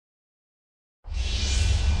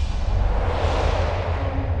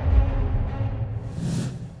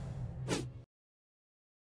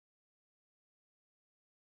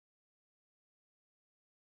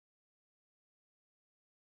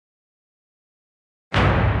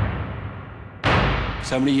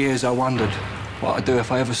So many years I wondered what I'd do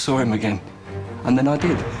if I ever saw him again. And then I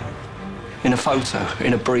did. In a photo,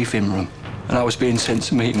 in a briefing room. And I was being sent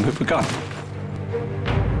to meet him with a gun.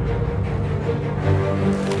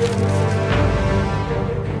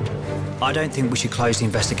 I don't think we should close the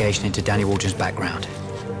investigation into Danny Waldron's background.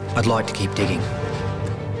 I'd like to keep digging.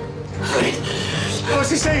 What's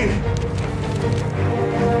he saying?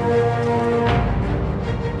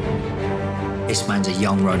 This man's a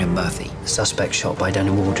young Ronan Murphy, the suspect shot by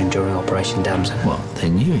Danny Waldron during Operation Damson. What, they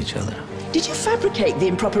knew each other? Did you fabricate the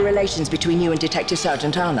improper relations between you and Detective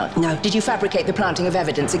Sergeant Arnott? No. Did you fabricate the planting of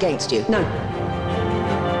evidence against you? No.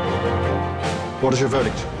 What is your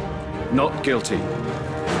verdict? Not guilty.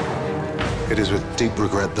 It is with deep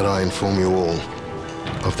regret that I inform you all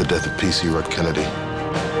of the death of P.C. Rudd Kennedy.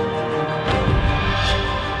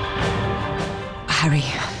 Harry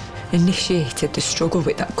initiated the struggle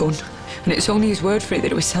with that gun, and it's only his word for it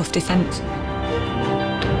that it was self-defense.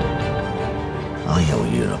 I owe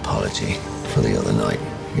you an apology for the other night.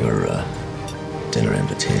 Your dinner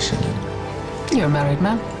invitation. You're a married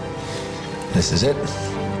man. This is it.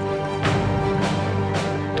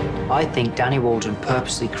 I think Danny Waldron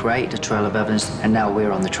purposely created a trail of evidence, and now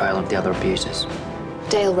we're on the trail of the other abusers.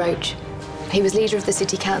 Dale Roach. He was leader of the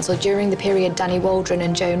city council during the period Danny Waldron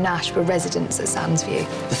and Joe Nash were residents at Sandsview.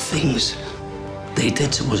 The things they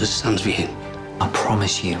did to us at Sandsview. I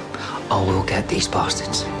promise you, I will get these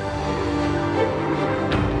bastards.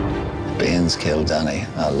 Baines killed Danny.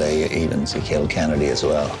 I'll lay you even he killed Kennedy as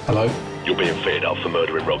well. Hello? You're being fitted up for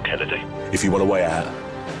murdering Rod Kennedy. If you want a way out,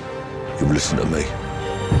 you listen to me.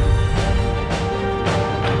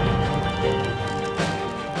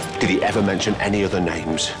 Did he ever mention any other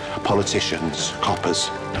names? Politicians,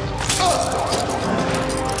 coppers?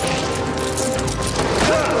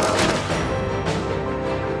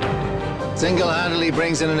 Single-handedly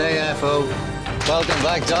brings in an AFO. Welcome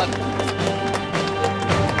back, Todd.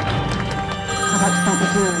 I'd like to thank the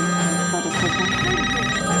jury for their decision.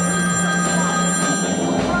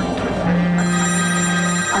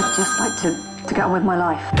 I'd just like to get on with my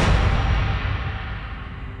life.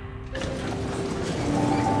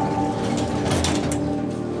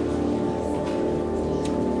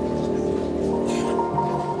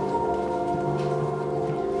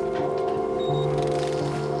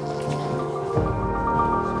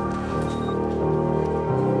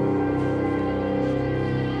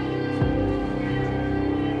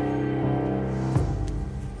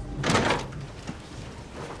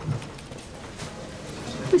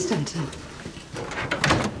 Miss Denton,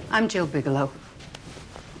 I'm Jill Bigelow,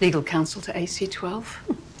 legal counsel to AC12.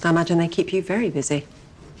 I imagine they keep you very busy.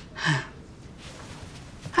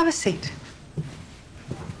 Have a seat.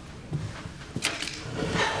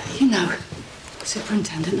 You know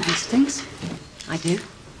Superintendent Hastings? I do.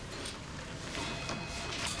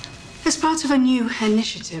 As part of a new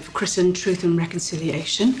initiative christened Truth and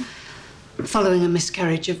Reconciliation, following a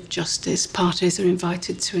miscarriage of justice, parties are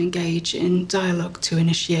invited to engage in dialogue to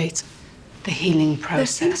initiate the healing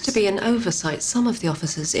process. There seems to be an oversight. Some of the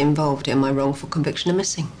officers involved in my wrongful conviction are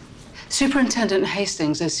missing. Superintendent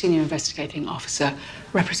Hastings, as senior investigating officer,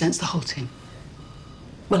 represents the whole team.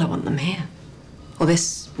 Well, I want them here. Or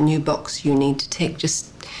this new box you need to tick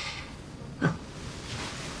just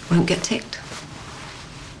won't get ticked.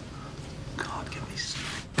 God, give me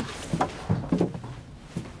strength.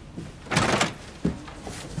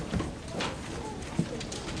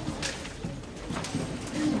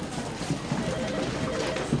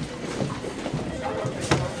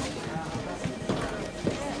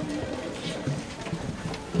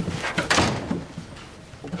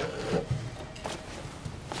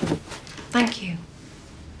 Thank you.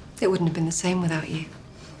 It wouldn't have been the same without you.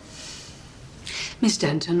 Miss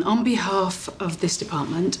Denton, on behalf of this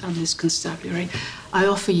department and this constabulary, I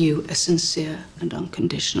offer you a sincere and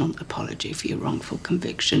unconditional apology for your wrongful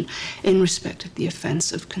conviction in respect of the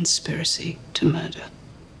offence of conspiracy to murder.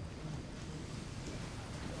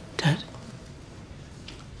 Dad?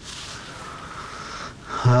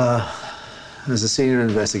 As a senior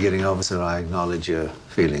investigating officer, I acknowledge your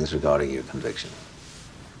feelings regarding your conviction.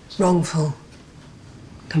 Wrongful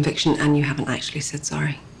conviction, and you haven't actually said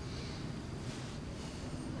sorry.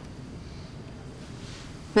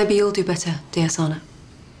 Maybe you'll do better, dear Sana.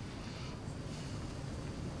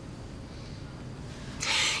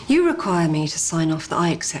 You require me to sign off that I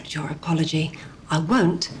accept your apology. I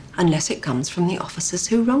won't unless it comes from the officers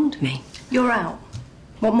who wronged me. You're out.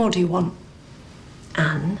 What more do you want?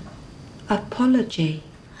 An apology.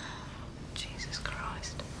 Jesus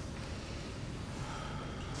Christ.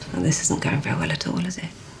 Well, this isn't going very well at all, is it?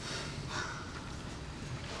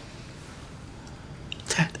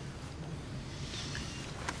 Ted.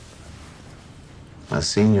 As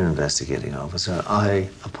senior investigating officer, I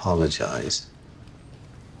apologize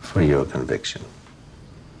for your conviction.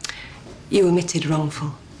 You omitted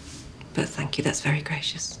wrongful, but thank you, that's very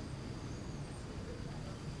gracious.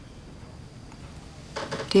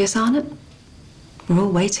 Dear Sarnet, we're all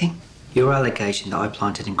waiting. Your allegation that I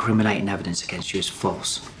planted incriminating evidence against you is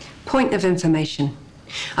false. Point of information.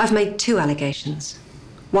 I've made 2 allegations.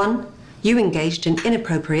 1, you engaged in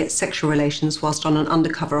inappropriate sexual relations whilst on an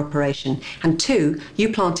undercover operation. And 2,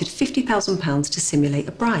 you planted £50,000 to simulate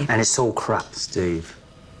a bribe. And it's all crap, Steve.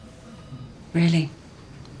 Really?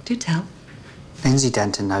 Do tell. Lindsay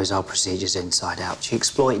Denton knows our procedures inside out. She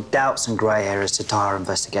exploited doubts and grey areas to tie our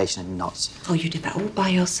investigation in knots. Oh, you did that all by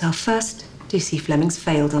yourself. First, DC Fleming's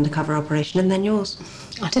failed undercover operation, and then yours.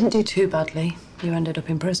 I didn't do too badly. You ended up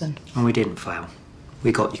in prison. And we didn't fail.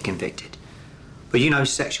 We got you convicted. But you know,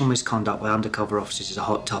 sexual misconduct by undercover officers is a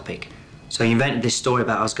hot topic. So you invented this story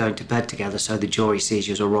about us going to bed together so the jury sees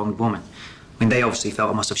you as a wronged woman. I mean, they obviously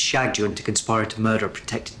felt I must have shagged you into conspiring to murder a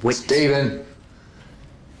protected witness. Stephen!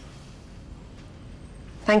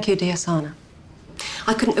 Thank you, dear Sana.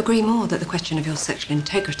 I couldn't agree more that the question of your sexual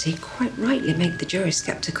integrity quite rightly made the jury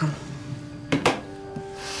sceptical.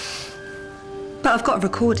 But I've got a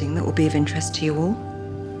recording that will be of interest to you all.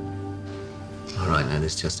 All right, now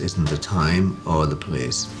this just isn't the time or the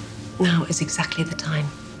place. Now is exactly the time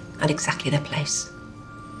and exactly the place.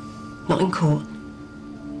 Not in court.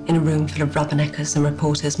 In a room full of rubberneckers and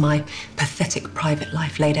reporters, my pathetic private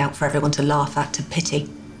life laid out for everyone to laugh at, to pity.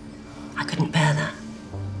 I couldn't bear that.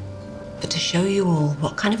 But to show you all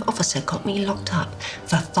what kind of officer got me locked up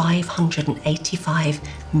for 585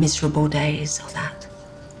 miserable days of that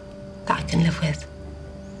I can live with.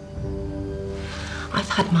 I've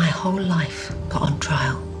had my whole life put on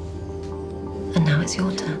trial. And now it's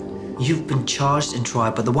your turn. You've been charged and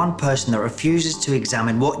tried, but the one person that refuses to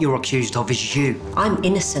examine what you're accused of is you. I'm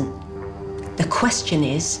innocent. The question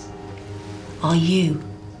is, are you?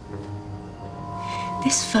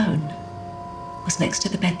 This phone was next to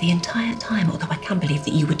the bed the entire time, although I can believe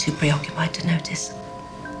that you were too preoccupied to notice.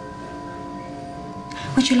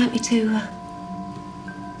 Would you like me to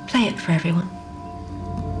play it for everyone?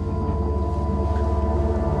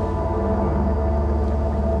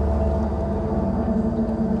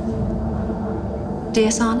 Dear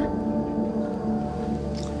Sana?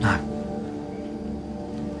 No.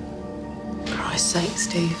 For Christ's sake,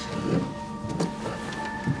 Steve.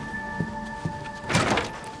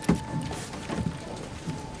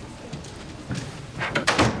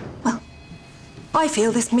 I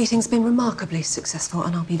feel this meeting's been remarkably successful,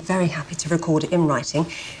 and I'll be very happy to record it in writing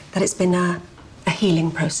that it's been a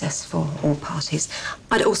healing process for all parties.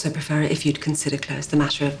 I'd also prefer it if you'd consider closed the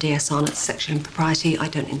matter of dear Sarnet's sexual impropriety. I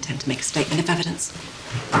don't intend to make a statement of evidence.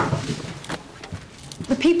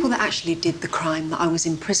 The people that actually did the crime that I was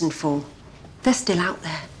imprisoned for, they're still out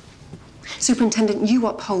there. Superintendent, you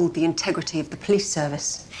uphold the integrity of the police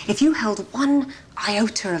service. If you held one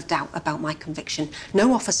iota of doubt about my conviction,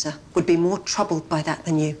 no officer would be more troubled by that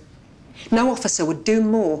than you. No officer would do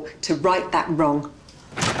more to right that wrong.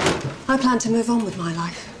 I plan to move on with my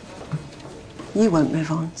life. You won't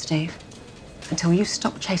move on, Steve, until you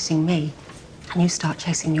stop chasing me and you start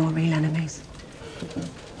chasing your real enemies.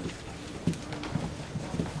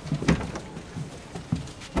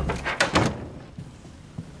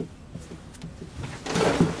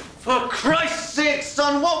 For Christ's sake,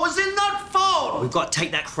 son, what was in that phone? We've got to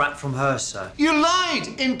take that crap from her, sir. You lied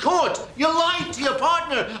in court. You lied to your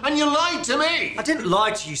partner, and you lied to me. I didn't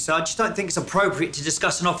lie to you, sir. I just don't think it's appropriate to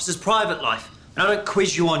discuss an officer's private life. And I don't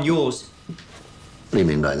quiz you on yours. What do you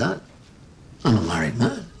mean by that? I'm a married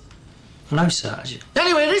man. No, sir.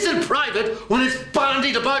 Anyway, it isn't private when it's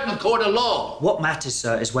bandied about in a court of law. What matters,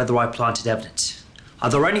 sir, is whether I planted evidence. Are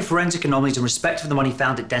there any forensic anomalies in respect of the money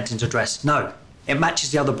found at Denton's address? No. It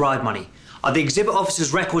matches the other bribe money. Are the exhibit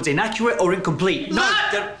officer's records inaccurate or incomplete? No.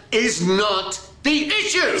 That is not the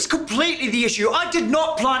issue. It's completely the issue. I did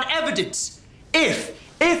not plant evidence. If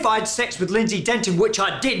I had sex with Lindsay Denton, which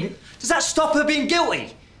I didn't, does that stop her being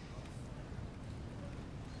guilty?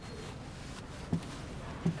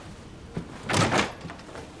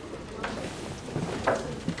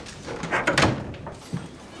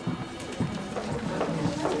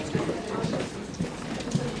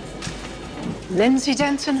 Lindsay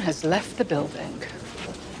Denton has left the building.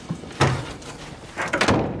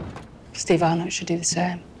 Steve Arnott should do the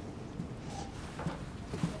same.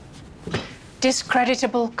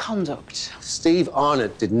 Discreditable conduct. Steve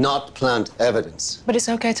Arnott did not plant evidence. But it's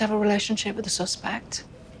okay to have a relationship with the suspect.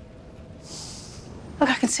 Look,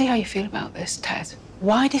 I can see how you feel about this, Ted.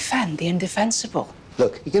 Why defend the indefensible?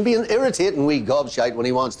 Look, he can be an irritating wee gobshite when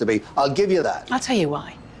he wants to be. I'll give you that. I'll tell you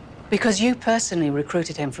why. Because you personally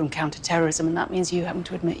recruited him from counter-terrorism, and that means you happen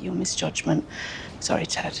to admit your misjudgment. Sorry,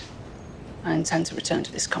 Ted. I intend to return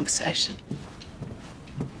to this conversation.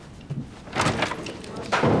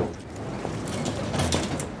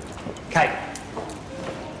 Kate.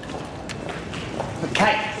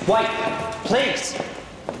 Kate, wait, please.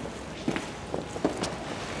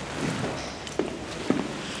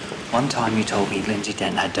 One time you told me Lindsay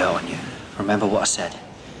Dent had dirt on you. Remember what I said?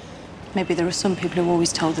 Maybe there are some people who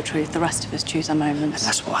always tell the truth. The rest of us choose our moments. And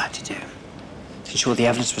that's what I had to do. To ensure the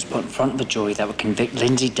evidence was put in front of a jury that would convict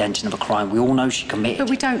Lindsay Denton of a crime we all know she committed. But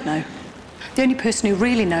we don't know. The only person who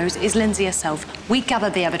really knows is Lindsay herself. We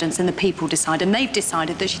gathered the evidence and the people decide, and they've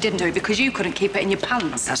decided that she didn't do it because you couldn't keep it in your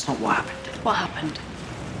pants. That's not what happened. What happened?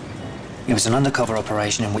 It was an undercover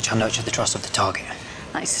operation in which I nurtured the trust of the target.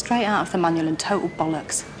 That is straight out of the manual and total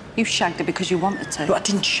bollocks. You shagged her because you wanted to. But I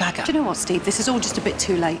didn't shag her. Do you know what, Steve? This is all just a bit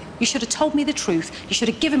too late. You should have told me the truth. You should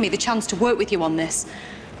have given me the chance to work with you on this.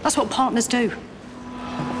 That's what partners do.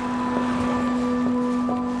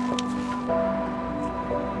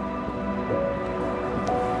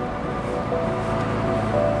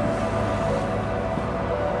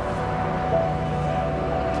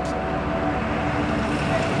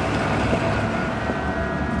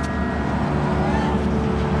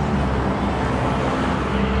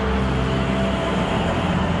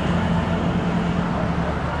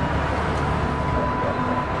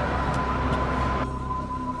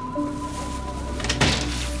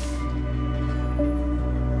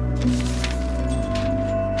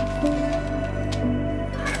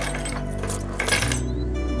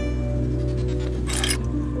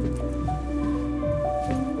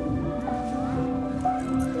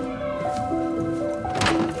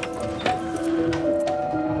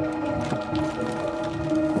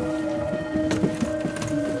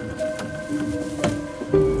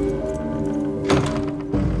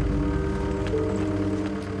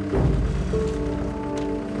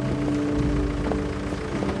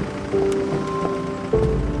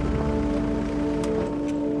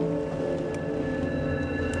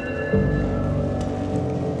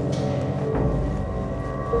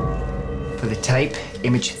 Tape,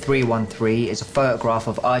 image 313, is a photograph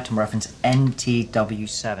of item reference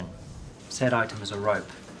NTW7. Said item is a rope,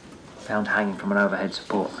 found hanging from an overhead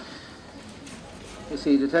support. You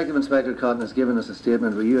see, Detective Inspector Cotton has given us a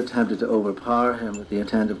statement where you attempted to overpower him with the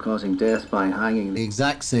intent of causing death by hanging. The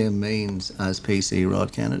exact same means as PC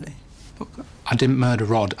Rod Kennedy. I didn't murder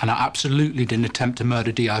Rod, and I absolutely didn't attempt to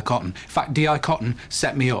murder D.I. Cotton. In fact, D.I. Cotton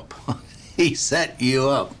set me up. He set you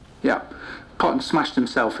up? Yeah. Cotton smashed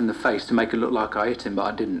himself in the face to make it look like I hit him, but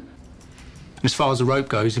I didn't. And as far as the rope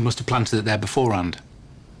goes, he must have planted it there beforehand.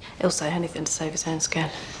 He'll say anything to save his own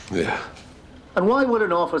skin. Yeah. And why would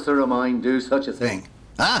an officer of mine do such a thing?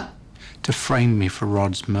 Ah! To frame me for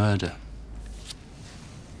Rod's murder.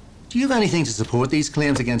 Do you have anything to support these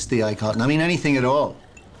claims against D.I. Cotton? I mean, anything at all?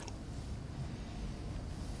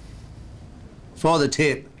 For the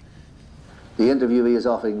tape. The interviewee is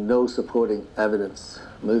offering no supporting evidence.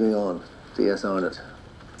 Moving on. D.S. Arnott.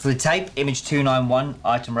 For the tape, image 291,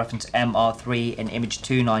 item reference MR3, and image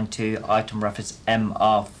 292, item reference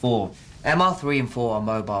MR4. MR3 and 4 are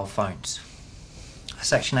mobile phones. A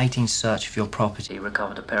Section 18 search of your property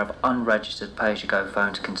recovered a pair of unregistered pay-as-you-go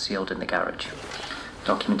phones concealed in the garage.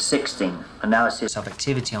 Document 16, analysis of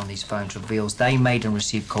activity on these phones reveals they made and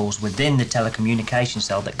received calls within the telecommunication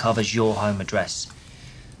cell that covers your home address.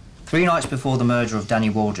 3 nights before the murder of Danny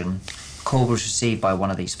Waldron, a call was received by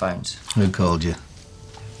one of these phones. Who called you?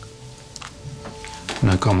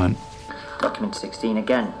 No comment. Document 16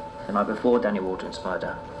 again, the night before Danny Waldron's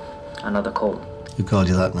murder. Another call. Who called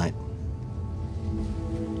you that night?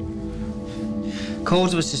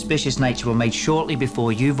 Calls of a suspicious nature were made shortly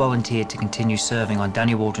before you volunteered to continue serving on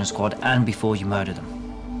Danny Waldron's squad and before you murdered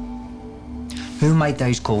them. Who made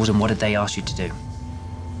those calls and what did they ask you to do?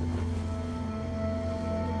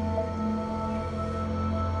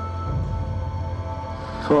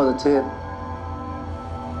 For the tape,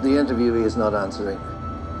 the interviewee is not answering.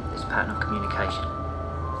 This pattern of communication.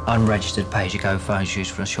 Unregistered pay-as-you-go phones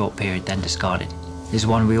used for a short period, then discarded, is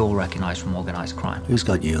one we all recognise from organised crime. Who's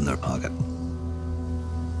got you in their pocket?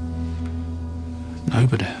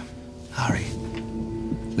 Nobody. Harry,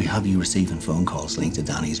 we have you receiving phone calls linked to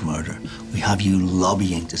Danny's murder. We have you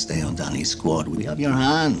lobbying to stay on Danny's squad. We have your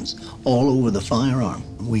hands all over the firearm.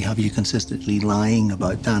 We have you consistently lying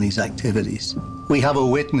about Danny's activities. We have a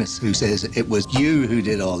witness who says it was you who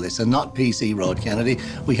did all this and not PC Rod Kennedy.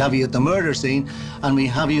 We have you at the murder scene, and we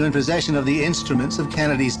have you in possession of the instruments of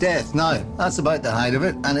Kennedy's death. Now, that's about the height of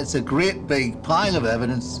it, and it's a great big pile of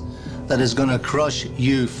evidence that is going to crush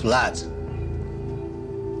you flat.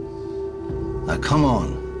 Now, come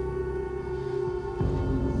on.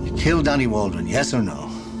 You killed Danny Waldron, yes or no?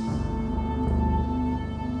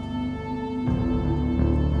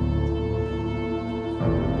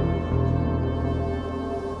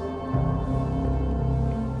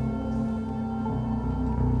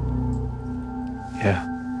 Yeah.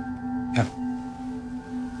 Yeah.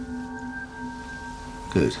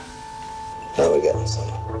 Good. Now we're getting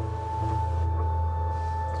somewhere.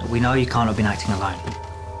 We know you can't have been acting alone.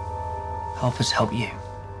 Help us help you.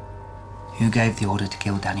 Who gave the order to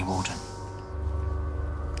kill Danny Waldron?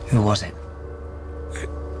 Who was it?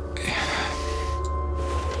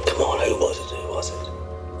 Come on, who was it? Who was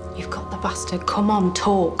it? You've got the bastard. Come on,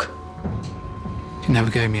 talk. He never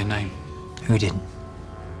gave me a name. Who didn't?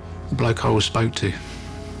 The bloke I always spoke to.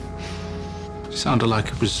 It sounded like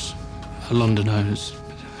it was a Londoner,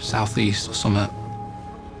 South East or something.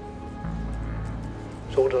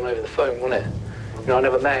 It's all done over the phone, wasn't it? You know, I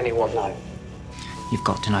never met anyone. No. You've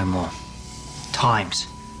got to know more. Times,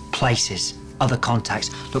 places, other contacts.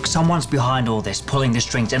 Look, someone's behind all this, pulling the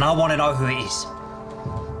strings, and I want to know who it is.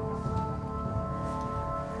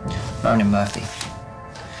 Ronan Murphy,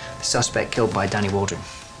 the suspect killed by Danny Waldron.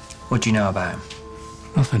 What do you know about him?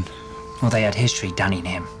 Nothing. Well, they had history, Danny and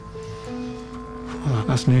him. Well,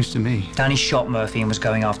 that's news to me. Danny shot Murphy and was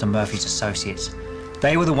going after Murphy's associates.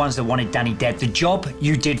 They were the ones that wanted Danny dead. The job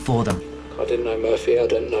you did for them. I didn't know Murphy. I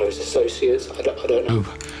don't know his associates. I don't know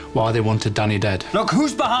why they wanted Danny dead. Look,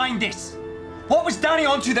 who's behind this? What was Danny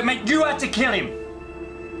onto that meant you had to kill him?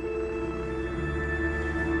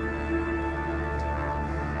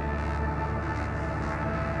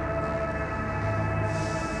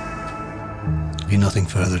 Have you nothing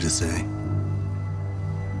further to say?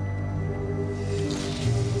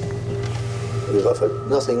 We've offered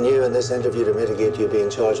nothing new in this interview to mitigate you being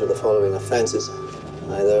charged with the following offences.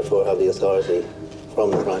 I therefore have the authority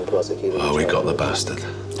from the Crown Prosecutor. Oh, we got the bastard.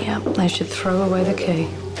 Yeah, they should throw away the key.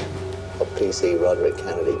 Of PC Roderick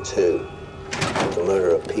Kennedy, 2. The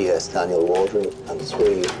murder of PS Daniel Waldron, and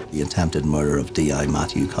 3. The attempted murder of DI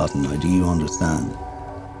Matthew Cotton. Now, do you understand?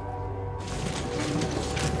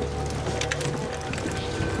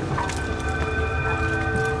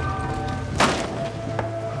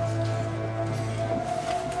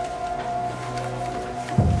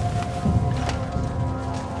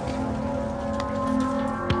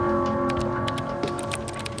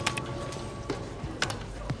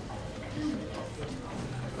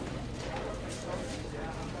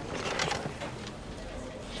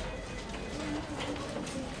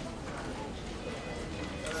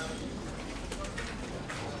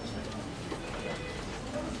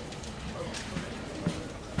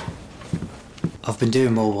 I've been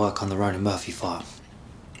doing more work on the Ronan Murphy file.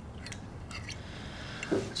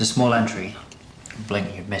 There's a small entry,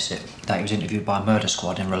 blink you'd miss it, that he was interviewed by a murder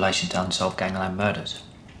squad in relation to unsolved gangland murders.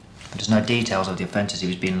 But there's no details of the offences he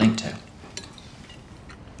was being linked to.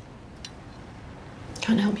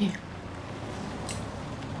 Can't help you.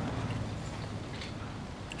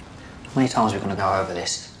 How many times are we going to go over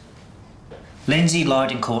this? Lindsay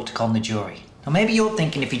lied in court to con the jury. Now maybe you're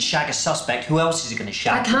thinking if he'd shag a suspect, who else is he going to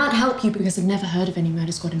shag? I can't help you because I've never heard of any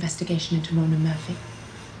murder squad investigation into Ronan Murphy.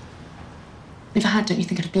 If I had, don't you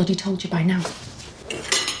think I'd have bloody told you by now?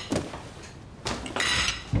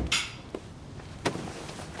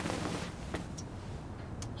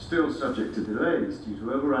 Still subject to delays due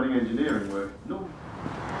to overrunning engineering work. No.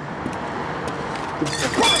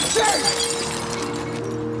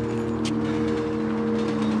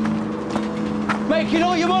 Making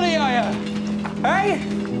all your money, are you? Eh?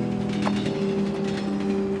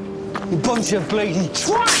 You bunch of bleeding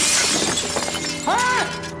twats! Huh?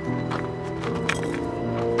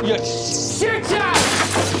 You shitter!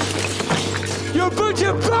 You bunch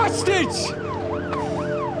of bastards!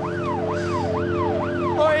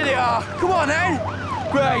 Oh, here they are. Come on, then.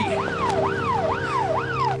 Great.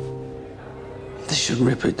 They should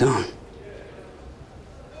rip it down.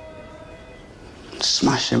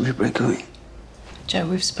 Smash every brick of it. Joe,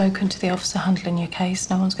 we've spoken to the officer handling your case.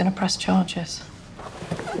 No one's going to press charges.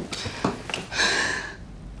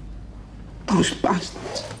 Those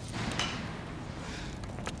bastards.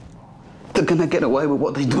 They're gonna get away with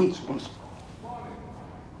what they done to us.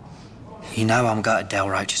 You know I'm gutted Del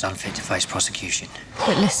Roach is unfit to face prosecution.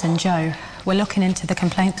 But listen, Joe, we're looking into the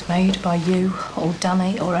complaints made by you or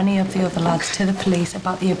Danny or any of the other lads to the police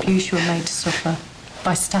about the abuse you were made to suffer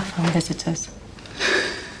by staff and visitors.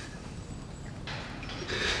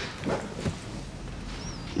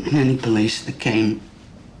 And any police that came,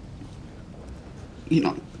 you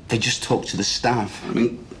know, they just talked to the staff. I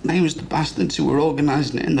mean, they was the bastards who were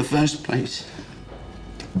organising it in the first place.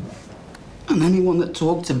 And anyone that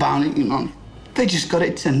talked about it, you know, they just got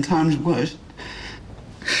it 10 times worse.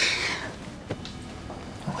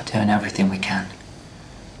 We're doing everything we can,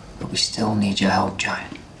 but we still need your help, Joe.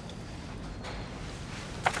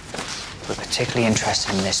 We're particularly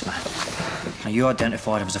interested in this man. Now, you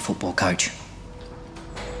identified him as a football coach.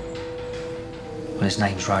 Well, his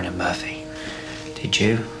name's Ronan Murphy. Did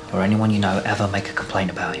you or anyone you know ever make a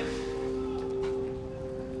complaint about him?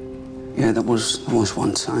 Yeah, there was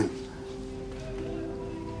one time.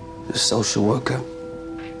 A social worker.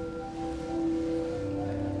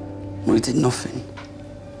 We did nothing.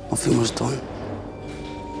 Nothing was done.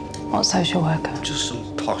 What social worker? Just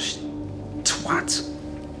some posh twat.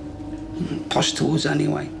 Posh to us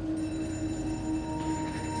anyway.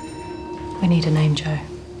 We need a name, Joe.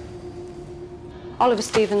 Oliver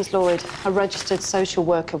Stevens-Lloyd, a registered social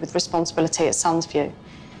worker with responsibility at Sandsview.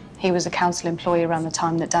 He was a council employee around the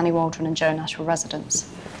time that Danny Waldron and Joe Nash were residents.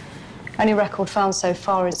 Only record found so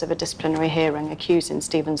far is of a disciplinary hearing accusing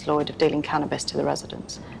Stevens-Lloyd of dealing cannabis to the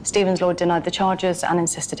residents. Stevens-Lloyd denied the charges and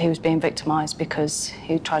insisted he was being victimised because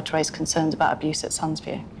he tried to raise concerns about abuse at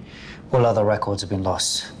Sandsview. All other records have been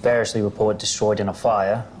lost, variously reported destroyed in a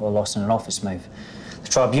fire or lost in an office move. The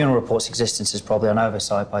tribunal reports existence is probably an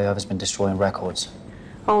oversight by whoever's been destroying records.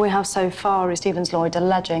 All we have so far is Stevens-Lloyd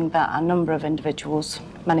alleging that a number of individuals,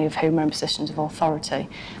 many of whom are in positions of authority,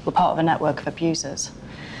 were part of a network of abusers.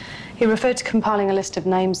 He referred to compiling a list of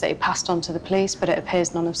names that he passed on to the police, but it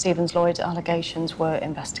appears none of Stevens-Lloyd's allegations were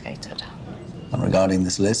investigated. And regarding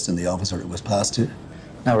this list and the officer it was passed to?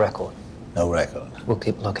 No record. No record. We'll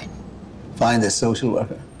keep looking. Find this social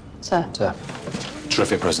worker. Sir. Sir.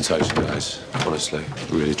 Terrific presentation, guys. Honestly,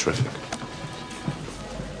 really terrific.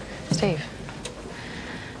 Steve,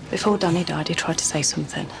 before Danny died, he tried to say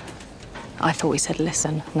something. I thought he said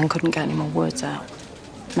listen, and then couldn't get any more words out.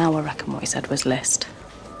 Now I reckon what he said was list.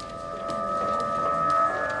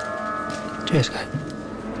 Cheers, guys.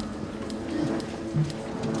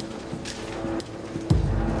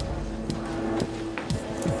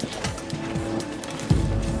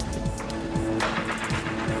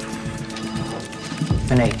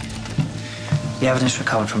 Monique, the evidence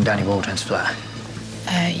recovered from Danny Waldron's flat.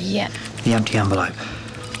 Yeah. The empty envelope.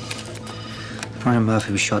 Ronan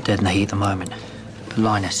Murphy was shot dead in the heat of the moment. But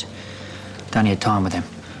Linus, Danny had time with him.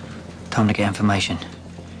 Time to get information.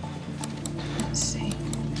 Let's see.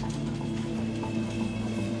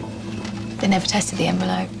 They never tested the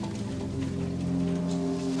envelope.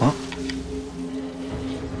 What?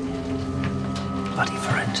 Bloody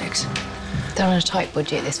forensics. They're on a tight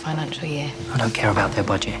budget this financial year. I don't care about their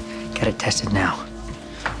budget. Get it tested now.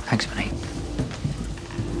 Thanks, Monique.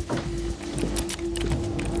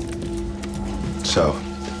 So,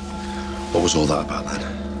 what was all that about then?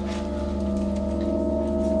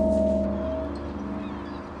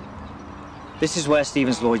 This is where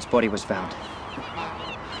Stevens-Lloyd's body was found.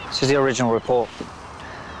 This is the original report,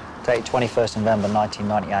 dated 21st November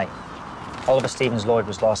 1998. Oliver Stevens-Lloyd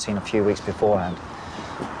was last seen a few weeks beforehand.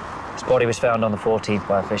 His body was found on the 14th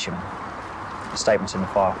by a fisherman. The statement's in the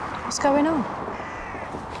file. What's going on?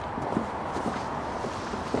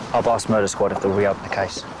 I've asked Murder Squad if they'll reopen the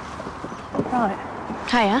case. Right.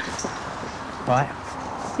 Hiya. Right?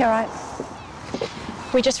 You're right.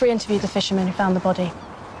 We just re-interviewed the fisherman who found the body.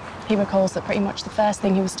 He recalls that pretty much the first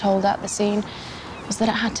thing he was told at the scene was that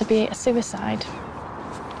it had to be a suicide.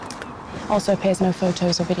 Also appears no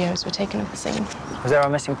photos or videos were taken of the scene. Was there a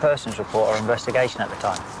missing persons report or investigation at the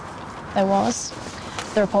time? There was.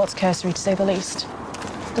 The report's cursory, to say the least.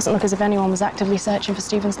 Doesn't look as if anyone was actively searching for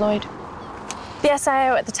Stevens-Lloyd. The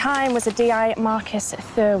SIO at the time was a DI Marcus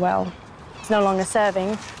Thurwell. He's no longer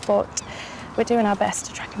serving, but we're doing our best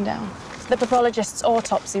to track him down. The pathologist's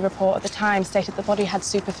autopsy report at the time stated the body had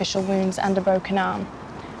superficial wounds and a broken arm,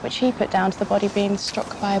 which he put down to the body being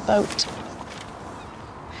struck by a boat.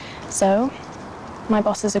 So, my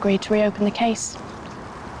boss has agreed to reopen the case.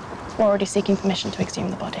 We're already seeking permission to exhume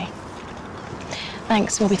the body.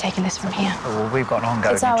 Thanks, we'll be taking this from here. Oh, well, we've got an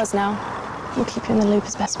ongoing... It's ours now. We'll keep you in the loop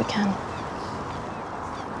as best we can.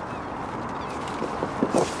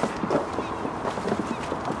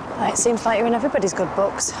 It seems like you're in everybody's good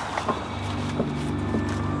books.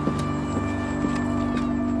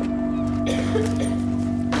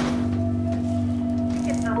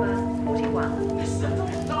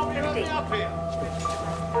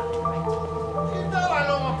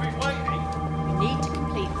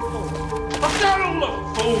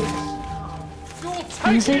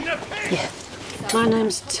 Lindsay? Yeah. My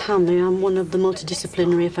name's Tammy. I'm one of the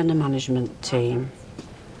multidisciplinary offender management team.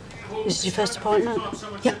 This is your first appointment?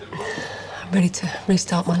 Yep. I'm ready to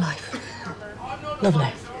restart my life.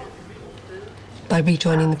 Lovely. By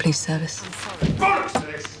rejoining the police service.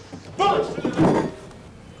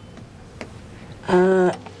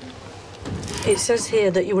 It says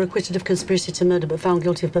here that you were acquitted of conspiracy to murder but found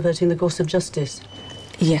guilty of perverting the course of justice.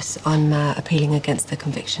 Yes, I'm appealing against the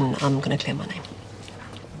conviction. I'm going to clear my name.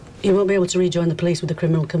 You won't be able to rejoin the police with a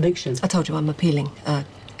criminal conviction. I told you I'm appealing.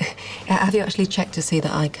 Have you actually checked to see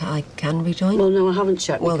that I can rejoin? Well, no, I haven't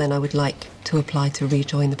checked. Well, then I would like to apply to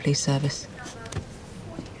rejoin the police service.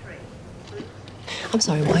 I'm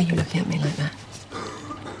sorry, why are you looking at me like that?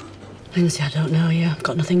 Lindsay, I don't know you. I've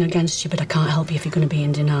got nothing against you, but I can't help you if you're going to be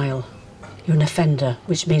in denial. You're an offender,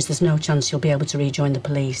 which means there's no chance you'll be able to rejoin the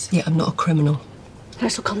police. Yeah, I'm not a criminal.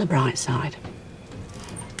 Let's look on the bright side.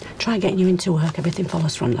 Try getting you into work. Everything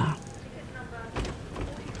follows from that.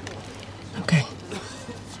 Okay.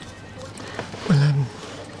 Well,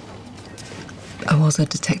 I was a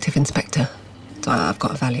detective inspector, so I've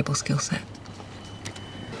got a valuable skill set.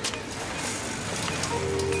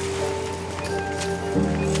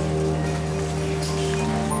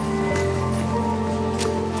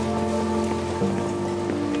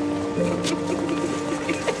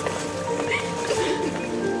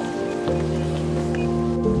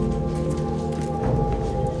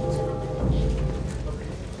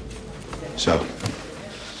 So,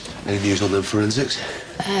 any news on them forensics?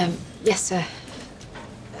 Yes, sir.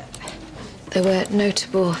 There were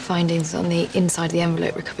notable findings on the inside of the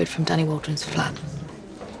envelope recovered from Danny Waldron's flat.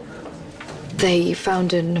 They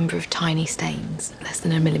found a number of tiny stains, less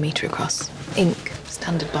than 1 millimetre across. Ink,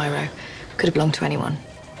 standard biro, could have belonged to anyone.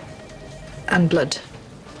 And blood.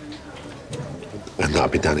 And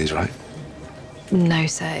that'd be Danny's, right? No,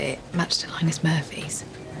 sir, it matched Linus Murphy's.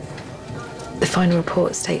 The final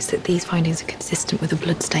report states that these findings are consistent with a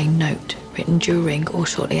bloodstained note written during or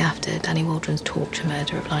shortly after Danny Waldron's torture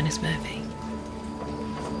murder of Linus Murphy.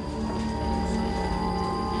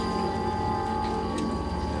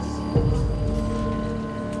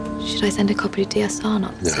 Should I send a copy to DSR,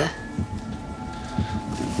 not, No. sir?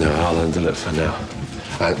 No, I'll handle it for now.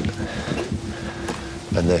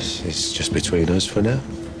 And this is just between us for now?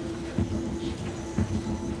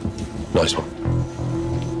 Nice one.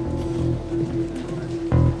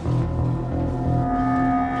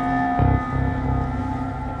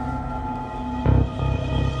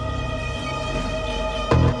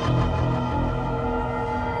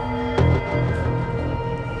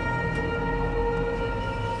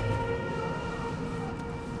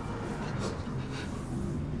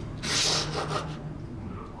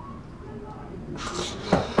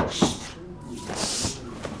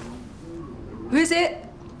 Who is it?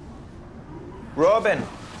 Robin,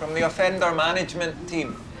 from the offender management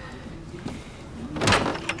team.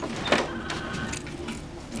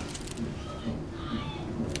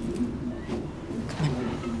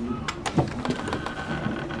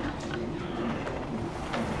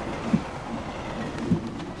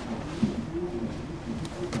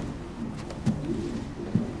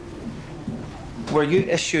 Were you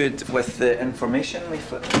issued with the information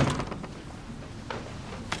leaflet?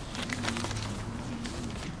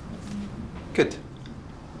 Good.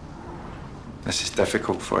 This is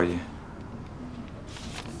difficult for you.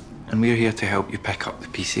 And we're here to help you pick up the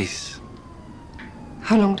pieces.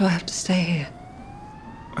 How long do I have to stay here?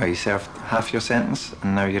 Well, you served half your sentence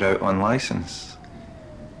and now you're out on licence.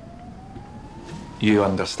 You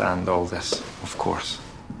understand all this, of course.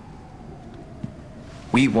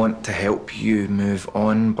 We want to help you move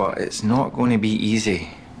on, but it's not going to be easy.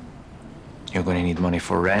 You're going to need money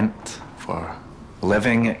for rent, for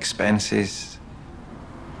living expenses.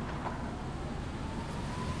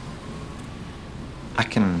 I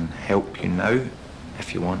can help you now,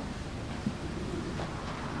 if you want.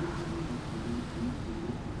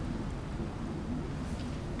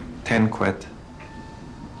 £10.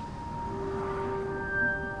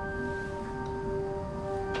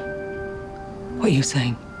 What are you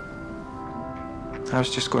saying? I was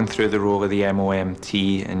just going through the role of the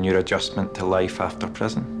MOMT and your adjustment to life after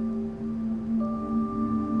prison.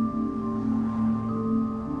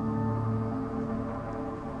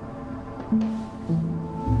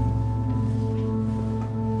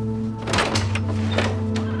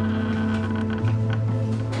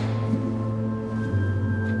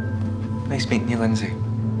 Nice meeting you, Lindsay.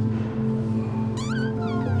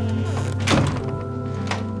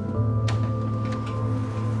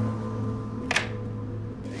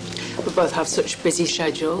 We both have such busy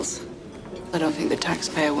schedules. I don't think the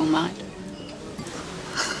taxpayer will mind.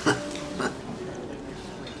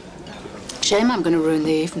 Shame I'm going to ruin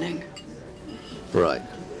the evening. Right.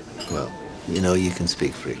 Well, you know you can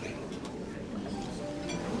speak freely.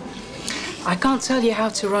 I can't tell you how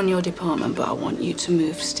to run your department, but I want you to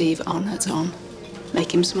move Steve Arnott on.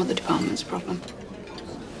 Make him some other department's problem.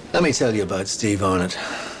 Let me tell you about Steve Arnott.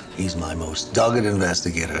 He's my most dogged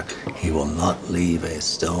investigator. He will not leave a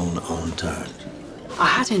stone unturned. I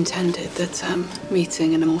had intended that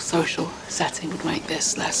meeting in a more social setting would make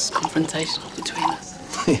this less confrontational between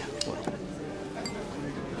us. Yeah, well,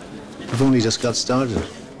 we've only just got started.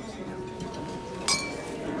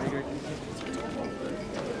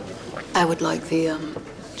 I would like the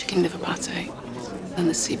chicken liver pate and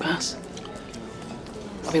the sea bass.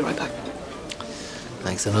 I'll be right back.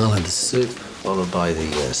 Thanks, and I'll have the soup, followed by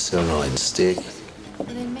the sirloin steak,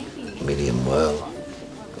 medium well,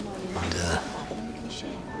 and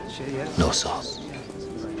no sauce.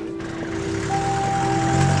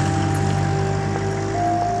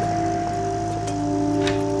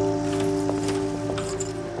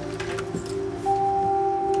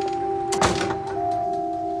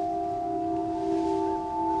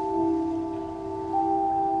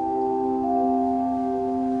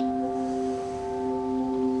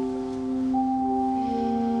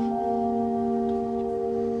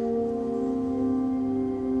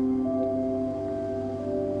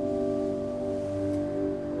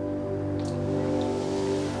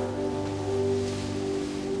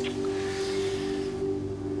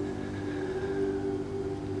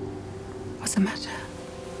 What's the matter?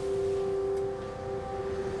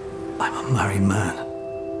 I'm a married man.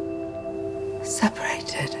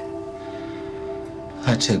 Separated.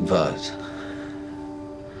 I took vows.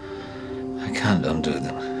 I can't undo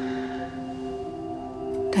them.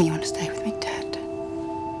 Don't you want to stay with me, Ted?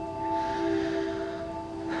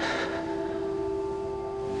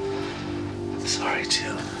 I'm sorry,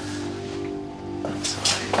 Jill. I'm sorry.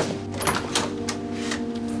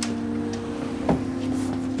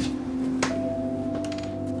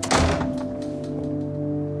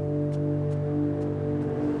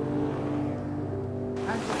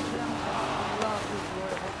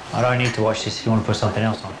 I don't need to watch this if you want to put something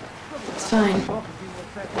else on. It's fine.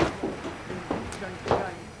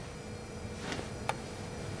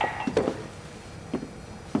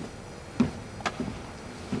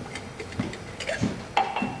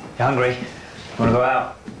 You hungry? You want to go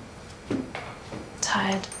out?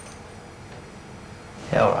 Tired.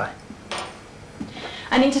 Yeah, all right.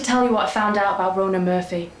 I need to tell you what I found out about Rona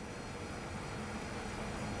Murphy.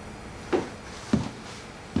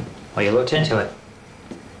 Well, you looked into it.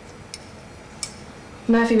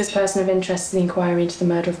 Murphy was person of interest in the inquiry into the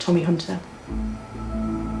murder of Tommy Hunter.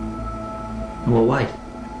 In what way?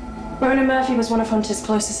 Rona Murphy was one of Hunter's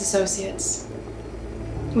closest associates.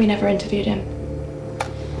 We never interviewed him.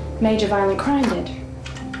 Major violent crime did.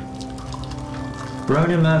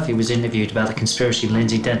 Rona Murphy was interviewed about the conspiracy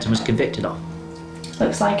Lindsay Denton was convicted of.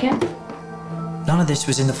 Looks like it. None of this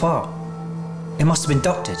was in the file. It must have been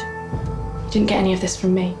doctored. You didn't get any of this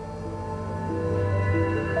from me.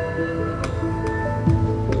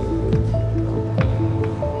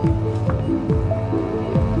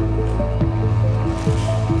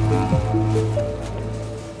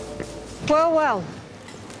 Well, well.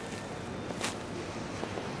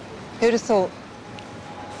 Who'd have thought?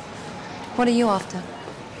 What are you after?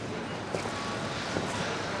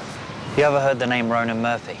 You ever heard the name Rona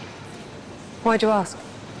Murphy? Why'd you ask?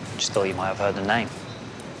 Just thought you might have heard the name.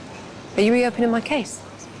 Are you reopening my case?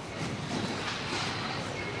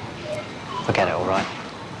 Forget it, all right?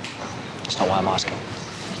 That's not why I'm asking.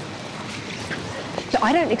 Look,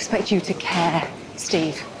 I don't expect you to care,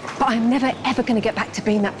 Steve. But I'm never, ever going to get back to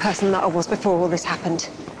being that person that I was before all this happened.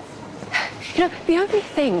 You know, the only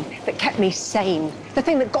thing that kept me sane, the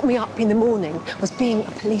thing that got me up in the morning, was being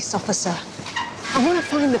a police officer. I want to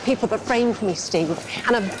find the people that framed me, Steve.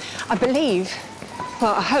 And I believe,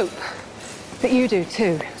 well, I hope, that you do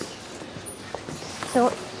too. So,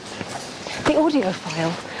 the audio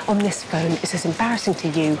file on this phone is as embarrassing to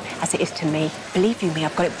you as it is to me. Believe you me,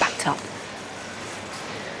 I've got it backed up.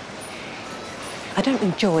 I don't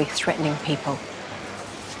enjoy threatening people.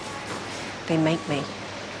 They make me.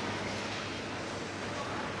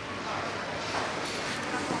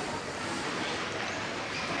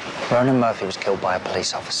 Rona Murphy was killed by a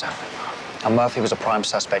police officer. And Murphy was a prime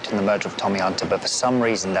suspect in the murder of Tommy Hunter, but for some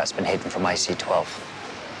reason that's been hidden from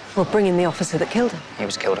AC-12. Well, bring in the officer that killed him. He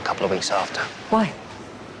was killed a couple of weeks after. Why?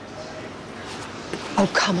 Oh,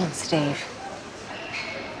 come on, Steve.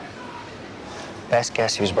 Best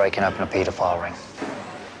guess he was breaking open a paedophile ring.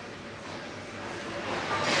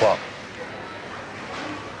 What?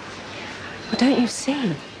 Well, don't you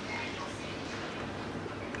see?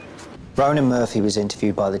 Ronan Murphy was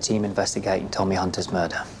interviewed by the team investigating Tommy Hunter's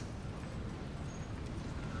murder.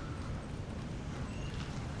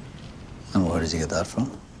 And where did you get that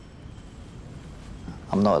from?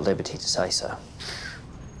 I'm not at liberty to say so.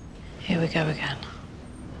 Here we go again.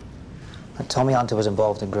 And Tommy Hunter was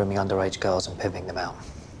involved in grooming underage girls and pimping them out.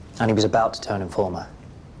 And he was about to turn informer.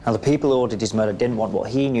 Now, the people who ordered his murder didn't want what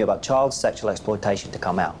he knew about child sexual exploitation to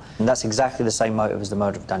come out. And that's exactly the same motive as the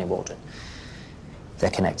murder of Danny Waldron. They're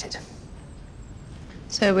connected.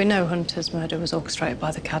 So we know Hunter's murder was orchestrated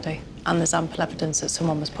by the caddie, and there's ample evidence that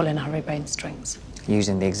someone was pulling Harry Bain's strings.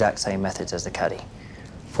 Using the exact same methods as the caddie.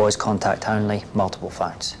 Voice contact only, multiple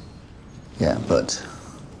phones. Yeah, but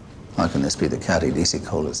how can this be the caddie? DC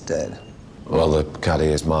Cole is dead. Well, the caddie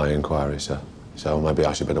is my inquiry, sir. So maybe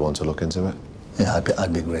I should be the one to look into it. Yeah,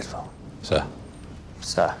 I'd be grateful. Sir.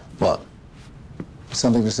 Sir. What?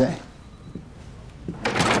 Something to say?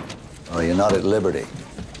 Oh, you're not at liberty.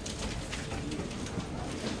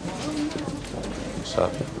 Sir.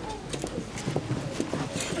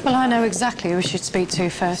 Well, I know exactly who we should speak to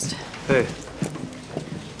first. Who?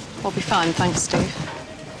 We'll be fine, thanks, Steve.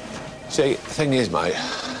 See, the thing is, mate,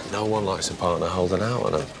 no one likes a partner holding out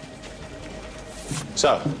on them.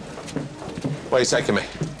 So, where are you taking me?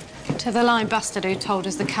 To the lying bastard who told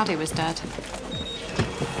us the caddie was dead.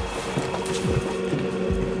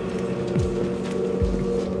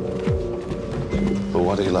 Well,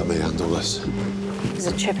 why don't you let me handle this? He's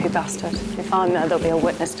a chippy bastard. If I'm there, there'll be a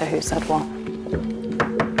witness to who said what.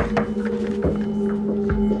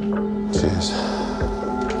 Cheers.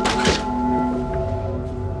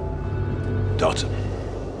 Dot.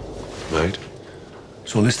 Made.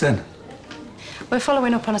 So this then? We're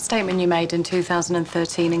following up on a statement you made in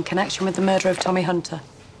 2013 in connection with the murder of Tommy Hunter.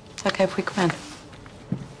 It's OK if we come in?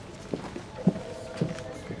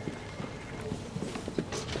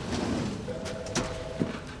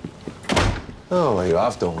 Oh, well, you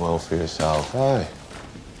have done well for yourself, eh?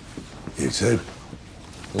 You too.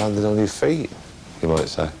 Landed on your feet, you might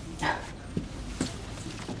say.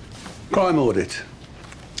 Crime audit.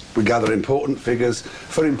 We gather important figures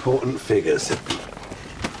for important figures.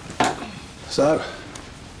 So,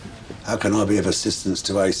 how can I be of assistance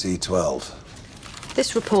to AC12?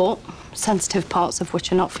 This report, sensitive parts of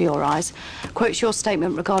which are not for your eyes, quotes your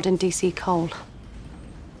statement regarding DC Cole.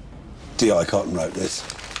 D.I. Cotton wrote this.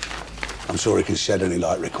 I'm sure he can shed any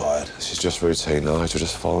light required. This is just routine, Nigel,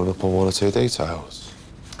 just following up on one or two details.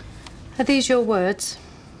 Are these your words?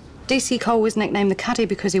 DC Cole was nicknamed the caddie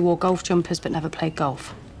because he wore golf jumpers but never played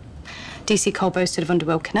golf. DC Cole boasted of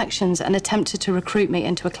underworld connections and attempted to recruit me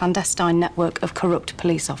into a clandestine network of corrupt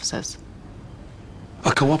police officers.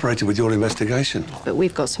 I cooperated with your investigation. But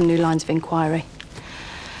we've got some new lines of inquiry.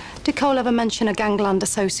 Did Cole ever mention a gangland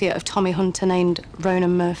associate of Tommy Hunter named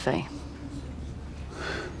Ronan Murphy?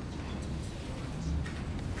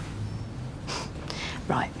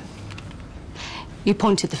 Right. You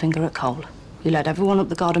pointed the finger at Cole. You led everyone up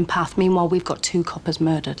the garden path. Meanwhile, we've got 2 coppers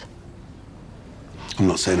murdered. I'm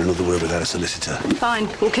not saying another word without a solicitor. Fine.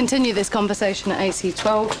 We'll continue this conversation at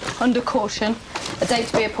AC12, under caution. A date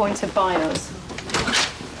to be appointed by us.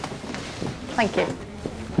 Thank you.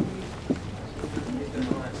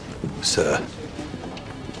 Sir.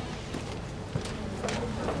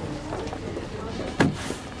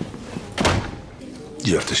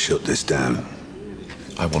 You have to shut this down.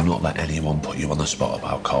 I will not let anyone put you on the spot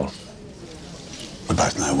about Cole. We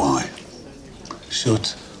both know why.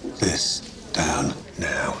 Shut this down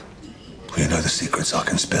now. You know the secrets I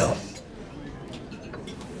can spill.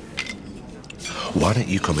 Why don't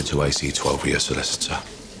you come into AC12 with your solicitor?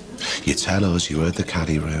 You tell us you heard the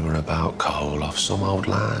caddie rumour about Cole off some old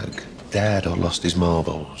lag, dead or lost his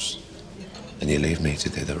marbles, and you leave me to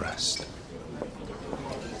do the rest.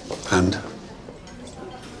 And?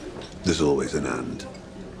 There's always an and.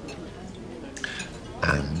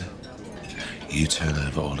 And you turn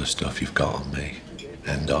over all the stuff you've got on me.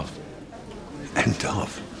 End of. End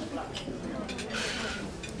of?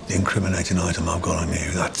 The incriminating item I've got on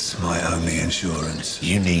you, that's my only insurance.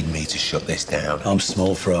 You need me to shut this down. I'm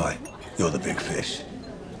small fry. You're the big fish.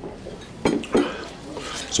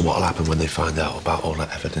 So what'll happen when they find out about all that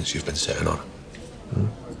evidence you've been sitting on?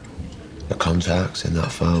 The contacts in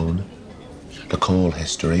that phone, the call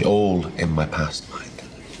history, all in my past mind.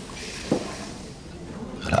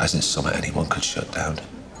 And that isn't something anyone could shut down.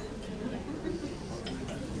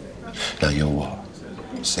 Now you're what?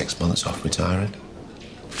 6 months off retiring?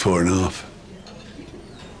 4.5.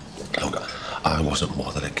 Look, I wasn't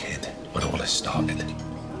more than a kid when all this started.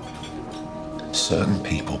 Certain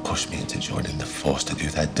people pushed me into joining the force to do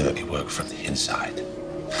their dirty work from the inside.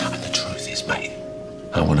 And the truth is, mate,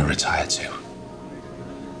 I want to retire too.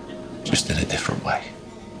 just in a different way.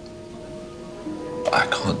 But I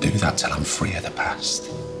can't do that till I'm free of the past.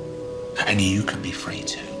 And you can be free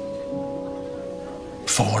too.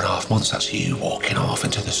 4.5 months, that's you walking off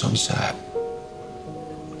into the sunset.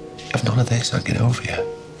 You have none of this hanging over you.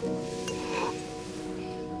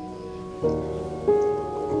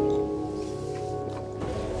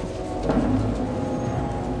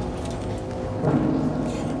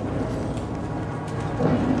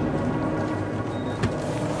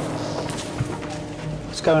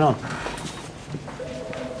 What's going on?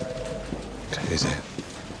 Is it?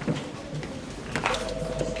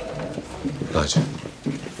 Nigel.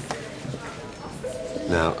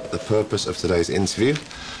 Now, the purpose of today's interview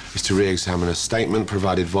is to re-examine a statement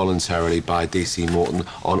provided voluntarily by DC Morton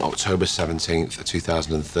on October 17th,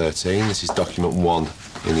 2013. This is document 1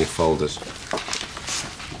 in your folders.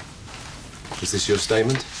 Is this your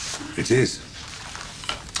statement? It is.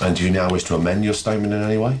 And do you now wish to amend your statement in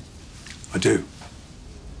any way? I do.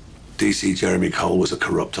 DC Jeremy Cole was a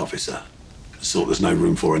corrupt officer, a sort there's no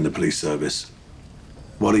room for in the police service.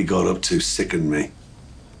 What he got up to sickened me.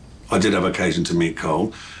 I did have occasion to meet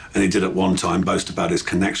Cole, and he did at one time boast about his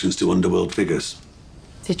connections to underworld figures.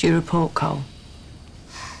 Did you report Cole?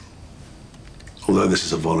 Although this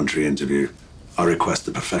is a voluntary interview, I request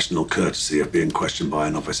the professional courtesy of being questioned by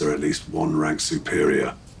an officer at least one rank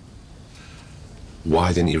superior.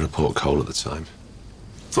 Why didn't you report Cole at the time?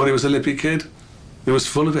 Thought he was a lippy kid. He was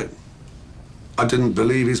full of it. I didn't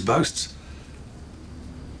believe his boasts.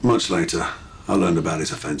 Much later, I learned about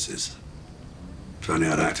his offences. If only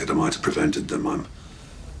I'd acted, I might have prevented them. I'm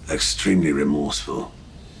extremely remorseful.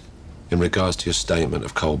 In regards to your statement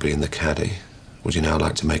of Cole being the caddy, would you now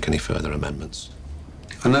like to make any further amendments?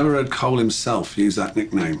 I never heard Cole himself use that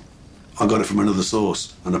nickname. I got it from another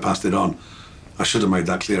source, and I passed it on. I should have made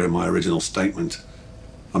that clear in my original statement.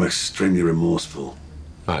 I'm extremely remorseful.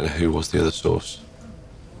 Right, now who was the other source?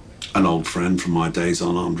 An old friend from my days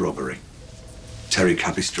on armed robbery. Terry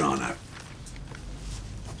Capistrano.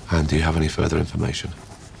 And do you have any further information?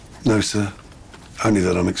 No, sir. Only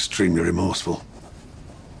that I'm extremely remorseful.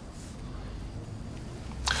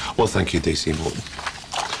 Well, thank you, DC Morton.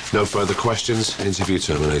 No further questions. Interview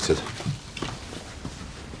terminated.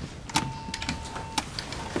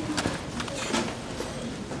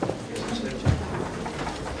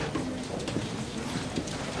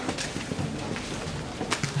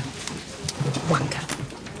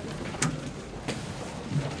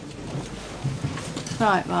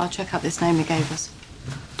 Right, well, I'll check out this name he gave us.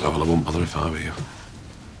 Oh, well, I wouldn't bother if I were you.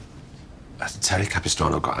 Terry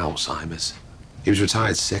Capistrano got Alzheimer's. He was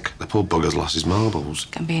retired sick. The poor bugger's lost his marbles.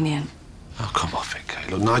 Convenient. Oh, come off it, Kate.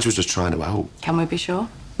 Look, Nigel was just trying to help. Can we be sure?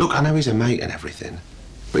 Look, I know he's a mate and everything,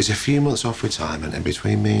 but he's a few months off retirement, and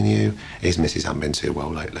between me and you, his missus hasn't been too well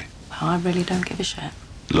lately. Well, I really don't give a shit.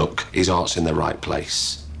 Look, his heart's in the right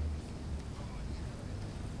place.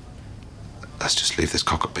 Let's just leave this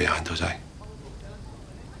cock up behind us, eh?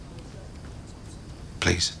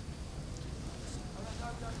 Please.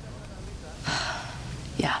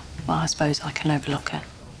 Yeah, well, I suppose I can overlook it.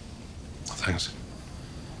 Thanks.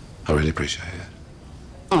 I really appreciate it.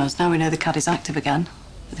 Well, as now we know the caddy's active again.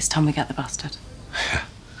 But this time we get the bastard.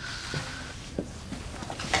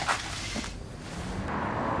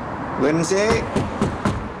 Lindsay?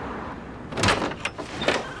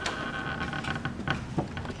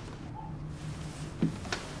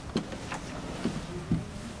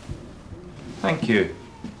 Thank you.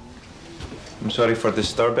 I'm sorry for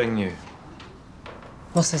disturbing you.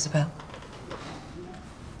 What's this about?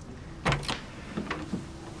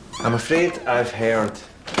 I'm afraid I've heard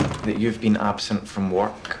that you've been absent from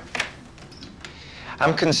work.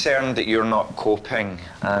 I'm concerned that you're not coping,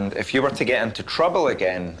 and if you were to get into trouble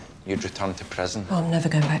again, you'd return to prison. Well, I'm never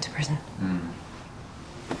going back to prison.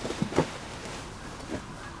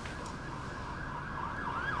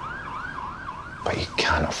 But you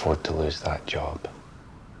can't afford to lose that job.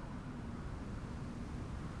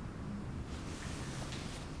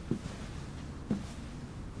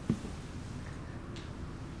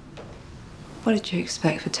 What did you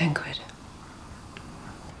expect for 10 quid?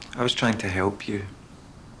 I was trying to help you.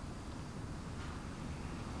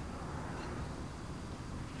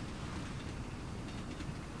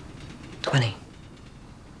 $20.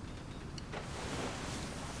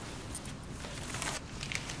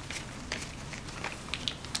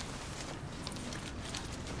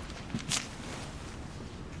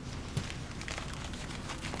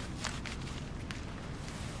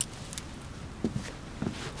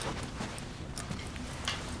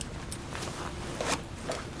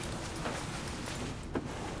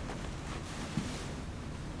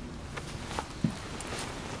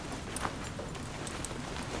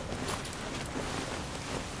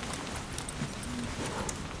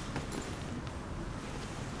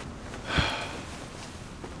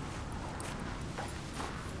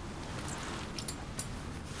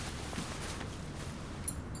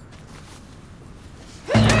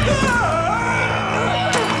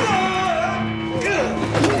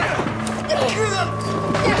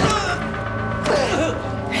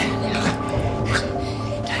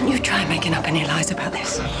 Don't you try making up any lies about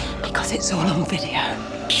this, because it's all on video.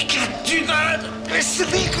 You can't do that! It's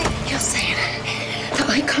illegal! You're saying that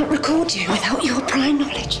I can't record you without your prior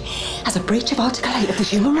knowledge as a breach of Article 8 of the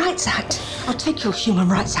Human Rights Act? I'll take your Human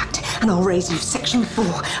Rights Act and I'll raise you Section 4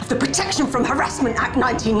 of the Protection from Harassment Act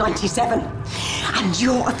 1997. And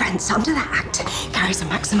your offence under that act carries a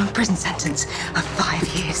maximum prison sentence of 5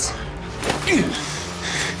 years.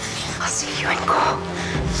 I'll see you in court.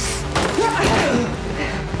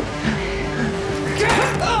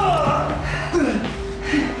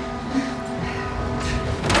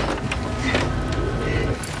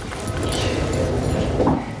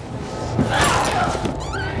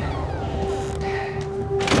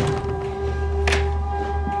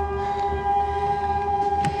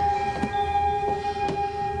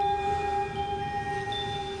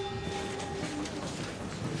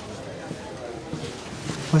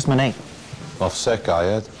 Where's my name? Off sick, I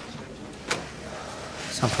heard.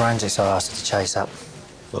 Some forensics I asked her to chase up.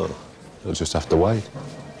 Oh, you'll just have to wait.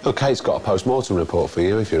 Oh, Kate's got a post-mortem report for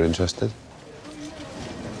you if you're interested.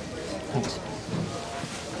 Thanks.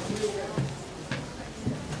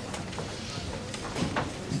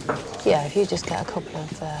 Yeah, if you just get a couple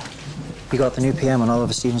of... You got the new PM on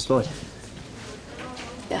Oliver Stevens-Lloyd?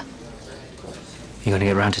 Yeah. You gonna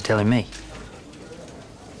get round to telling me?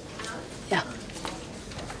 Yeah.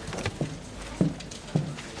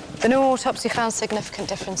 The new autopsy found significant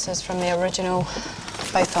differences from the original.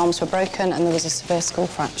 Both arms were broken and there was a severe skull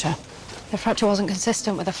fracture. The fracture wasn't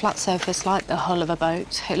consistent with a flat surface like the hull of a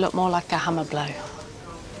boat. It looked more like a hammer blow.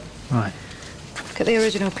 Right. Look at the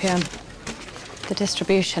original PM. The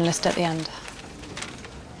distribution list at the end.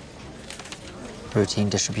 Routine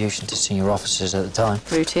distribution to senior officers at the time.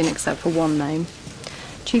 Routine except for one name.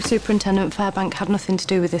 Chief Superintendent Fairbank had nothing to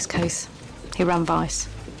do with this case. He ran Vice.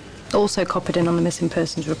 Also copied in on the missing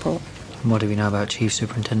persons report. And what do we know about Chief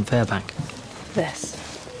Superintendent Fairbank? This.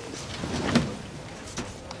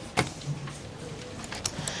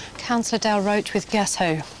 Councillor Dale Roach with guess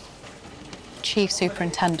who? Chief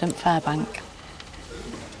Superintendent Fairbank.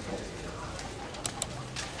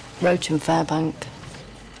 Roach and Fairbank.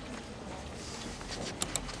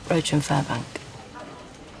 Roach and Fairbank.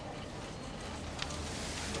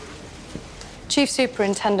 Chief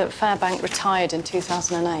Superintendent Fairbank retired in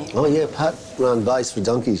 2008. Oh, yeah, Pat ran Vice for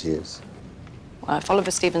donkey's years. Well, if Oliver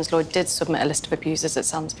Stevens-Lloyd did submit a list of abusers at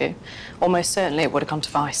Sandsview, almost certainly it would have gone to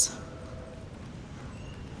Vice.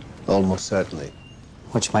 Almost certainly.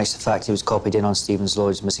 Which makes the fact he was copied in on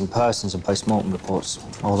Stevens-Lloyd's missing persons and post-mortem reports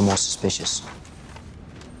all the more suspicious.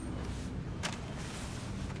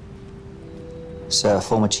 So,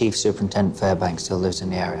 former Chief Superintendent Fairbank still lives in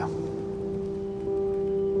the area.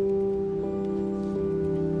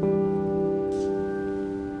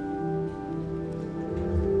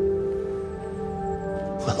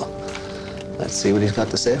 Well, let's see what he's got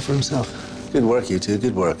to say for himself. Good work, you two.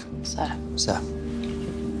 Good work. Sir. Sir.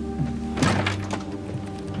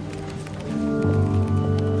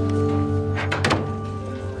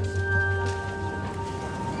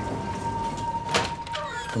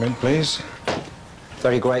 Come in, please.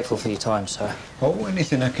 Very grateful for your time, sir. Oh,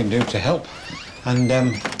 anything I can do to help. And,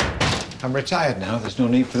 I'm retired now. There's no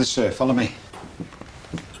need for the sir. Follow me.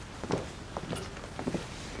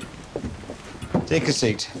 Take a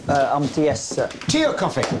seat. I'm DS... Tea or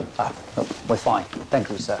coffee? No, we're fine. Thank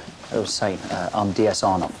you, sir. I was saying, I'm DS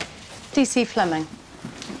Arnold. DC Fleming.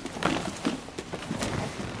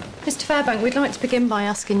 Mr. Fairbank, we'd like to begin by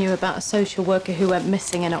asking you about a social worker who went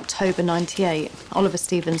missing in October '98, Oliver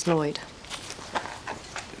Stevens-Lloyd.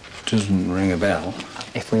 Doesn't ring a bell.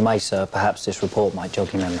 If we may, sir, perhaps this report might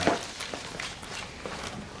jog your memory.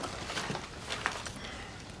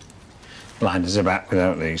 Blind as a bat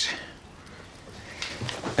without these.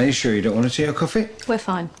 Are you sure you don't want a tea or coffee? We're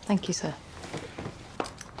fine. Thank you, sir.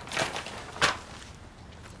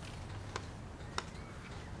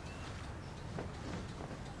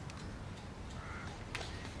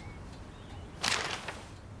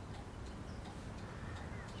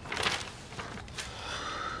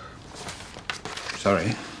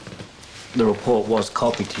 Sorry. The report was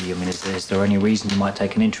copied to you. I mean, is there any reason you might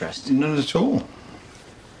take an interest? None at all.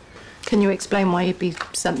 Can you explain why you'd be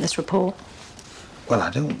sent this report? Well,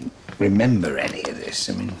 I don't remember any of this.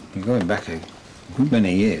 I mean, you're going back a good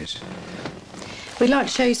many years. We'd like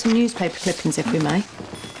to show you some newspaper clippings, if we may.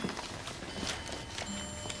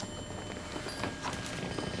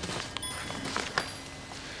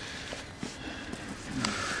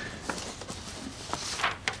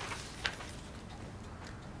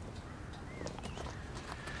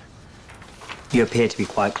 You appear to be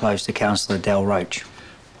quite close to Councillor Dale Roach.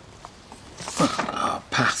 Well, our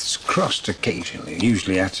paths crossed crossed occasionally,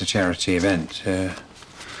 usually at a charity event.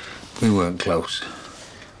 We weren't close.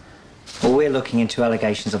 Well, we're looking into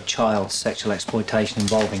allegations of child sexual exploitation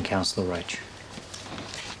involving Councillor Roach.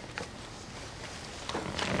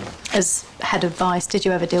 As head of Vice, did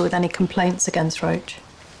you ever deal with any complaints against Roach?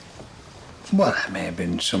 Well, there may have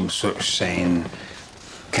been some such saying,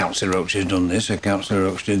 Councillor Roach has done this or Councillor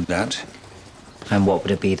Roach did that. And what would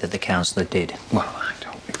it be that the councillor did? Well, I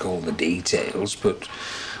don't recall the details, but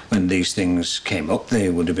when these things came up, they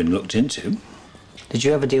would have been looked into. Did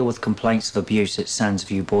you ever deal with complaints of abuse at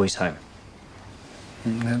Sandsview Boys' Home?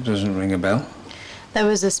 That doesn't ring a bell. There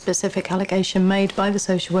was a specific allegation made by the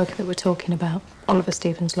social worker that we're talking about, Oliver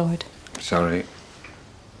Stevens-Lloyd. Sorry.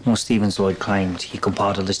 Well, Stevens-Lloyd claimed he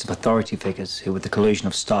compiled a list of authority figures who, with the collusion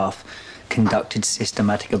of staff, conducted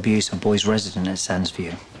systematic abuse of boys resident at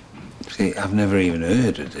Sandsview. See, I've never even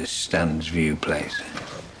heard of this Sandsview place.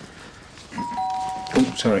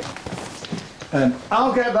 Oh, sorry.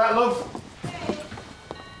 I'll get that, love.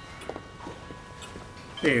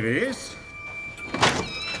 Here it is.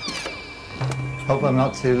 Hope I'm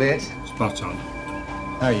not too late. Spot on.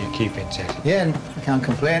 How are you keeping, Ted? Yeah, I can't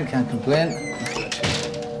complain, can't complain.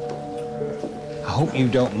 I hope you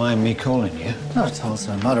don't mind me calling you. Not at all,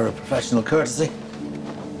 sir. A matter of professional courtesy.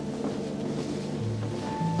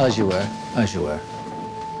 As you were, as you were.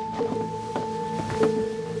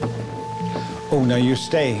 Oh, now you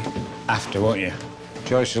stay after, won't you?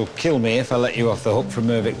 Joyce will kill me if I let you off the hook from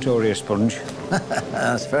her Victoria sponge.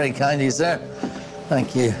 That's very kind of you, sir.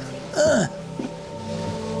 Thank you.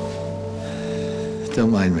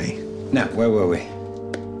 Don't mind me. Now, where were we?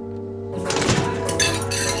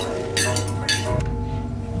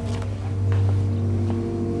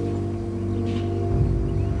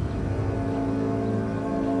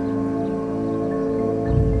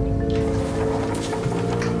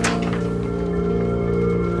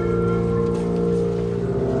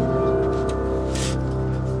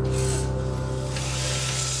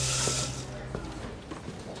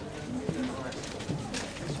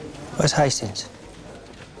 Where's Hastings?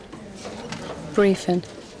 Briefing.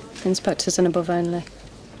 Inspectors and above only.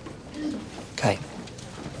 Okay.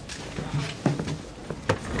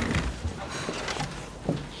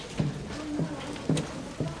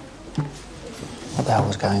 What the hell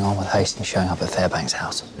was going on with Hastings showing up at Fairbank's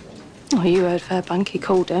house? Oh, you heard Fairbank. He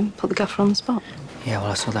called him, put the gaffer on the spot. Yeah,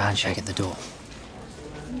 well, I saw the handshake at the door.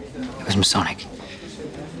 It was Masonic.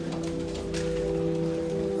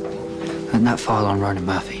 And that file on Ronan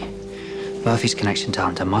Murphy. Murphy's connection to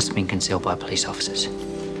Hunter must have been concealed by police officers.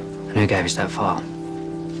 And who gave us that file?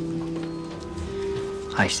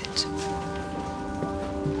 Hastings.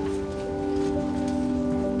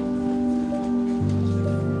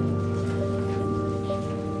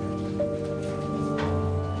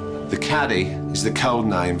 The Caddy is the code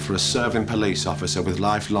name for a serving police officer with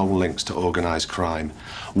lifelong links to organised crime,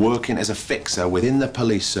 working as a fixer within the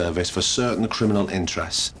police service for certain criminal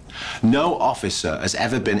interests. No officer has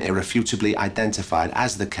ever been irrefutably identified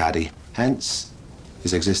as the Caddy, hence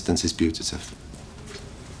his existence is putative.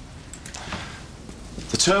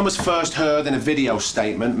 The term was first heard in a video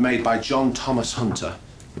statement made by John Thomas Hunter.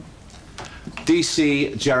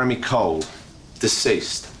 DC Jeremy Cole,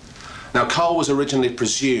 deceased. Now, Cole was originally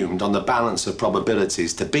presumed on the balance of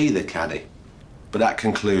probabilities to be the Caddy, but that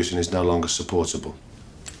conclusion is no longer supportable.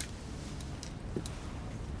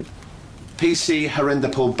 PC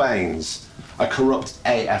Harindapal Baines, a corrupt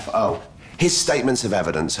AFO. His statements of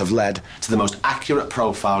evidence have led to the most accurate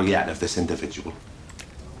profile yet of this individual.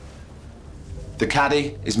 The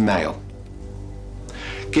Caddy is male.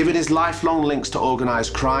 Given his lifelong links to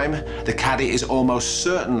organised crime, the Caddy is almost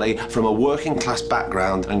certainly from a working-class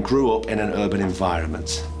background and grew up in an urban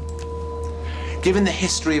environment. Given the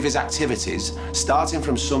history of his activities, starting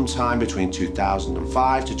from sometime between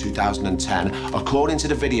 2005 to 2010, according to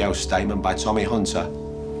the video statement by Tommy Hunter,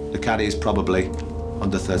 the Caddy is probably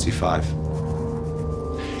under 35.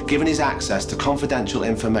 Given his access to confidential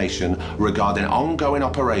information regarding ongoing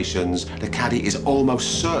operations, the Caddy is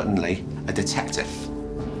almost certainly a detective.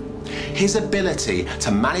 His ability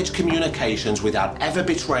to manage communications without ever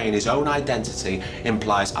betraying his own identity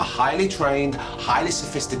implies a highly trained, highly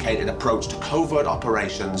sophisticated approach to covert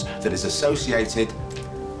operations that is associated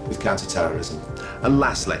with counter-terrorism. And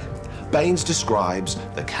lastly, Baines describes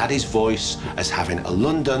the Caddy's voice as having a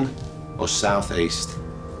London or South East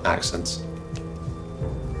accent.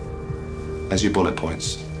 There's your bullet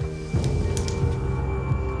points.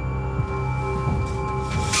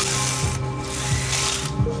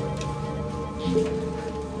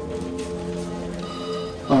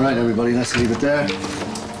 All right, everybody, let's leave it there.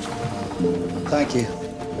 Thank you.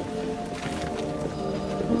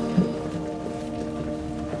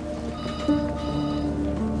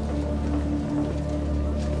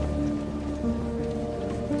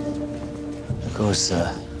 course,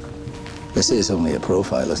 this is only a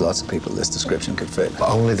profile. There's lots of people this description could fit. But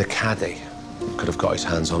only the caddy could have got his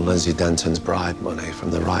hands on Lindsay Denton's bribe money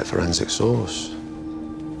from the right forensic source.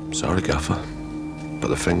 Sorry, Gaffer, but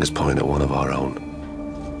the fingers point at one of our own.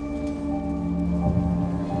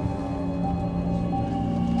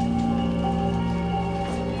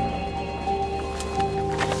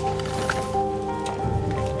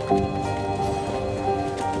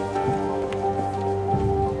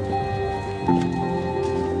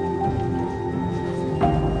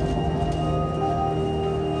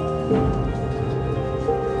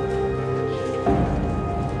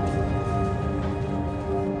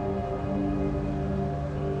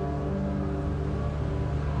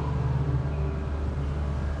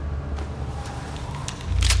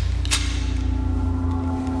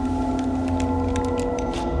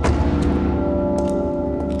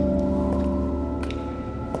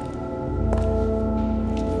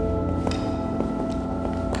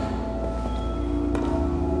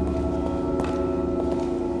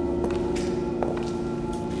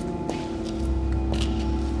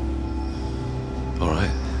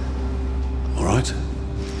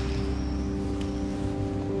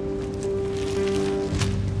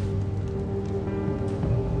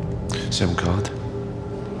 SIM card.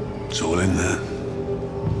 It's all in there.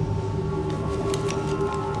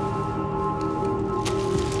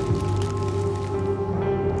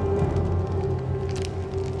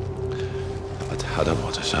 I don't know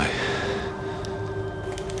what to say.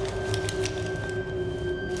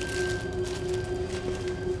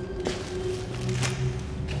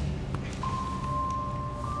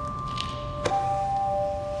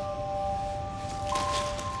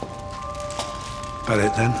 About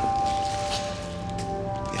it then?